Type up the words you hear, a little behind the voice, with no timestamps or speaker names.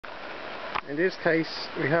In this case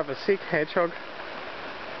we have a sick hedgehog,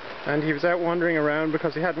 and he was out wandering around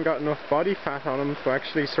because he hadn't got enough body fat on him to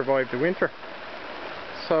actually survive the winter.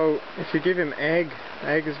 So if you give him egg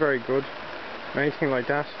is very good, or anything like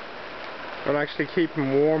that. It'll actually keep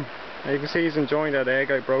him warm. And you can see he's enjoying that egg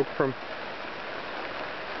I broke for him.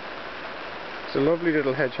 It's a lovely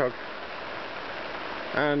little hedgehog.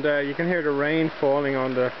 And you can hear the rain falling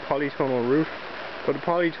on the polytunnel roof, but the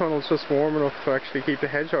polytunnel is just warm enough to actually keep the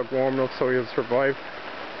hedgehog warm enough so he'll survive.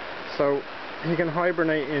 So he can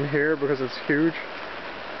hibernate in here because it's huge,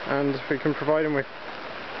 and we can provide him with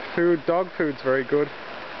food. Dog food's very good,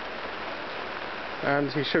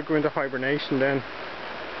 and he should go into hibernation then.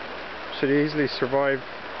 Should easily survive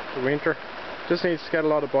the winter. Just needs to get a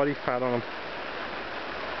lot of body fat on him.